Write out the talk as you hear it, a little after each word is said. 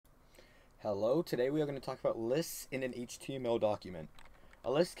Hello, today we are going to talk about lists in an HTML document.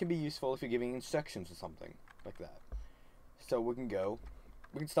 A list can be useful if you're giving instructions or something like that. So we can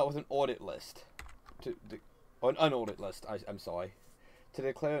start with an ordered list. Or an unordered list, I'm sorry. To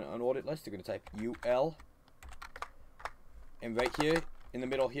declare an unordered list, you're going to type UL. And right here, in the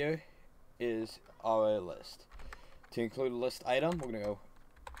middle here, is our list. To include a list item, we're going to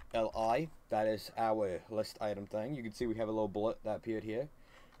go LI. That is our list item thing. You can see we have a little bullet that appeared here.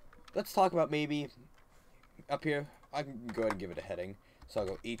 Let's talk about maybe up here. I can go ahead and give it a heading. So I'll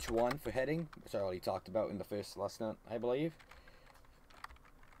go H1 for heading, which I already talked about in the first lesson, I believe.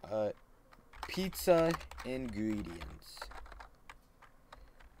 Pizza ingredients.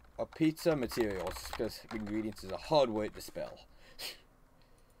 Or pizza materials, because ingredients is a hard word to spell.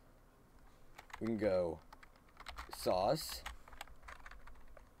 We can go sauce.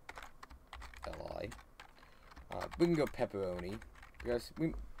 Li. We can go pepperoni, because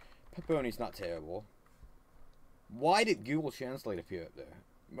pepperoni's not terrible. Why did Google Translate appear up there?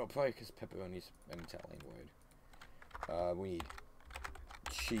 Well, probably because pepperoni's an Italian word. We need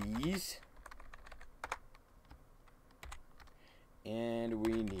cheese. And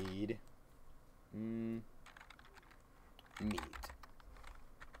we need meat.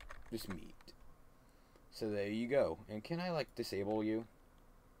 Just meat. So there you go. And can I, like, disable you?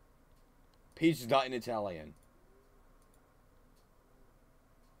 Page is not in Italian.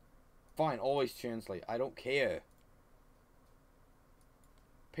 Fine, always translate. I don't care.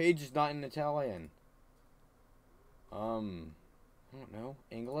 Page is not in Italian. I don't know.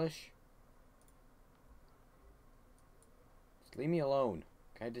 English? Just leave me alone.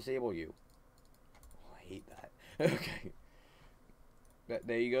 Can I disable you? Oh, I hate that. Okay.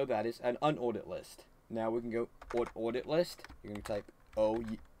 There you go. That is an unordered list. Now we can go ordered list. You're going to type OL.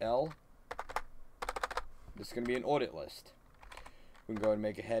 This is going to be an ordered list. We can go and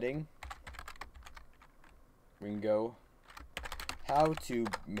make a heading. We can go how to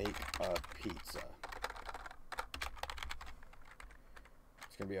make a pizza.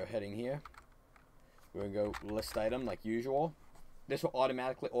 It's going to be our heading here. We're going to go list item like usual. This will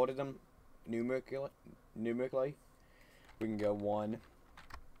automatically order them numerically. We can go 1.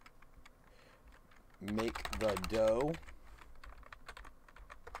 Make the dough.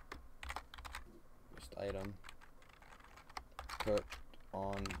 List item. Put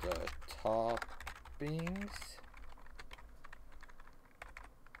on the toppings.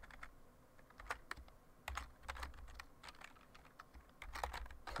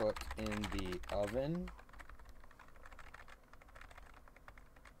 Put in the oven.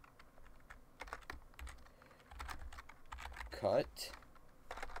 Cut.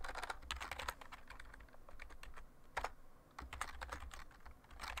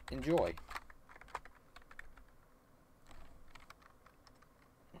 Enjoy.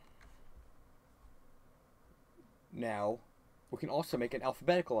 Now, we can also make an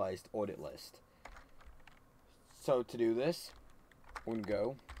alphabeticalized ordered list. So to do this, we're going to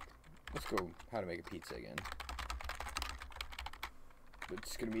go, let's go how to make a pizza again.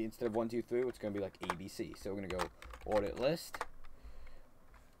 It's going to be, instead of 1, 2, 3, it's going to be like ABC. So we're going to go ordered list.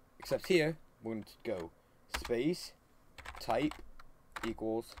 Except here, we're going to go space, type,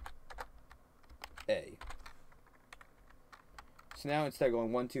 equals, A. So now instead of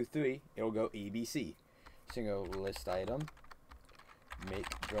going 1, 2, 3, it'll go ABC. So you go list item, make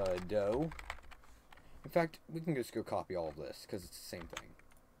the dough. In fact, we can just go copy all of this because it's the same thing.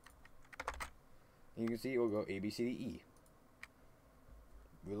 And you can see it will go A, B, C, D, E.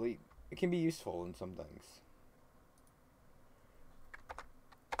 Really, it can be useful in some things.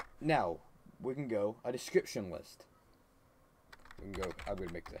 Now, we can go a description list. We can go, I'm going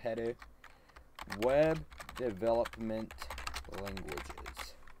to make the header, web development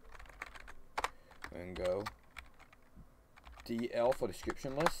languages. And go DL for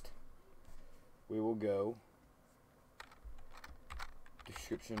description list. We will go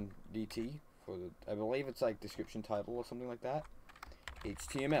description DT for the, I believe it's like description title or something like that.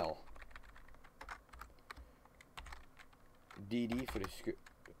 HTML. DD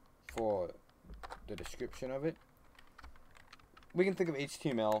for the description of it. We can think of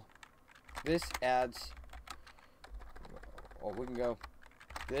HTML. This adds, or we can go,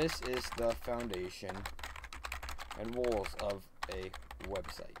 this is the foundation and walls of a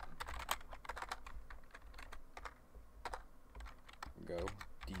website. Go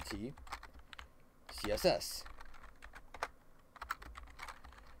DT CSS.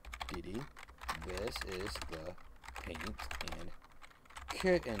 DD. This is the paint and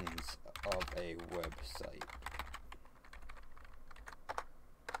curtains of a website.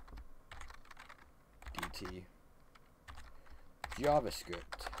 DT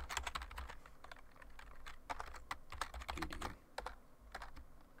JavaScript.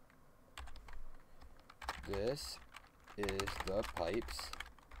 This is the pipes,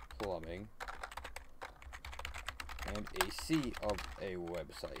 plumbing, and AC of a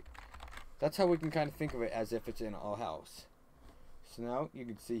website. That's how we can kind of think of it, as if it's in our house. So now you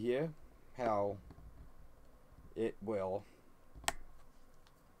can see here how it will.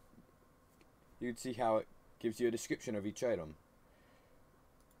 You can see how it gives you a description of each item.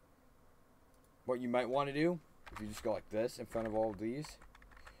 What you might want to do, if you just go like this in front of all of these,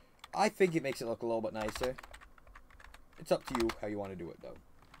 I think it makes it look a little bit nicer. It's up to you how you want to do it, though.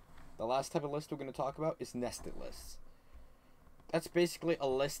 The last type of list we're going to talk about is nested lists. That's basically a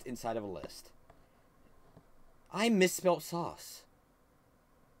list inside of a list. I misspelled sauce.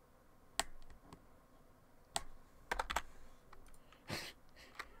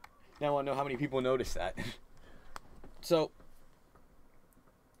 Now I want to know how many people noticed that. So,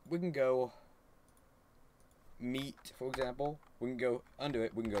 we can go meat, for example. We can go under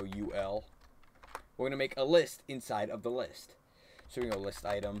it, we can go UL. We're going to make a list inside of the list. So we can go list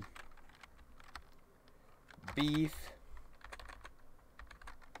item, beef,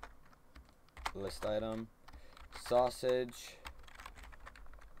 list item, sausage.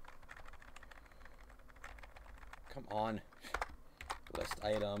 Come on. List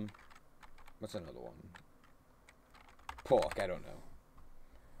item. What's another one? Pork, I don't know.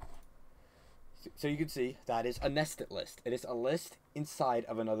 So you can see that is a nested list. It is a list inside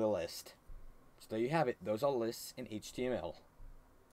of another list. So there you have it. Those are lists in HTML.